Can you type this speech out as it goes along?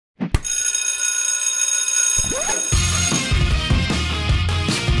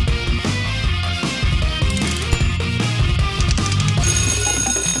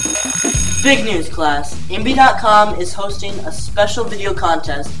Big news, class! imbee.com is hosting a special video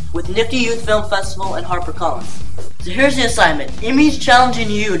contest with Nifty Youth Film Festival and HarperCollins. So here's the assignment. Imbee's challenging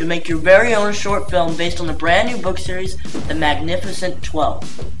you to make your very own short film based on the brand new book series, The Magnificent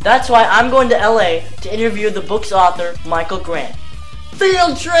 12. That's why I'm going to LA to interview the book's author, Michael Grant.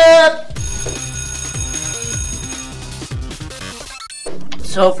 Field trip!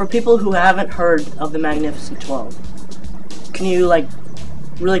 So for people who haven't heard of The Magnificent 12, can you,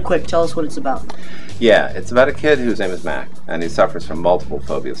 really quick, tell us what it's about? Yeah, it's about a kid whose name is Mac, and he suffers from multiple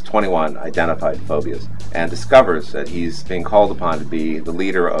phobias, 21 identified phobias, and discovers that he's being called upon to be the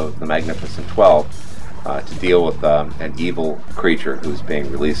leader of the Magnificent 12 to deal with an evil creature who's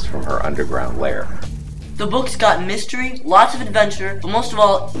being released from her underground lair. The book's got mystery, lots of adventure, but most of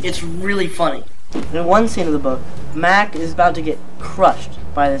all, it's really funny. In one scene of the book, Mac is about to get crushed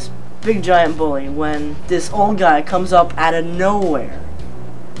by this big giant bully when this old guy comes up out of nowhere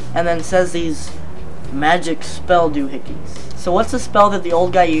and then says these magic spell doohickeys. So what's the spell that the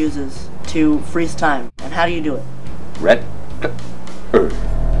old guy uses to freeze time, and how do you do it? Red.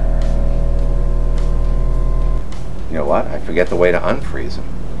 You know what? I forget the way to unfreeze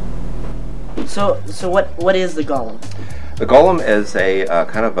him. So what is the golem? The golem is a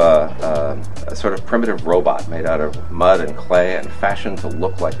kind of a sort of primitive robot made out of mud and clay and fashioned to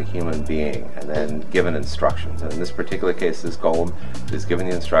look like a human being and then given instructions. And in this particular case, this golem is given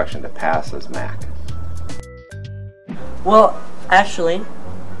the instruction to pass as Mac. Well, actually,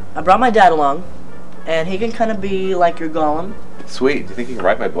 I brought my dad along, and he can kind of be like your golem. Sweet. Do you think you can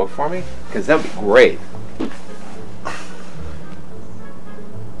write my book for me? Because that would be great.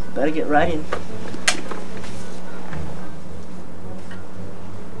 Better get writing.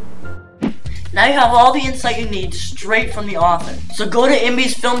 Now you have all the insight you need straight from the author. So go to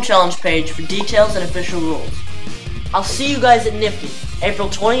imbee's Film Challenge page for details and official rules. I'll see you guys at Nifty, April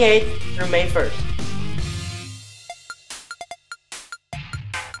 28th through May 1st.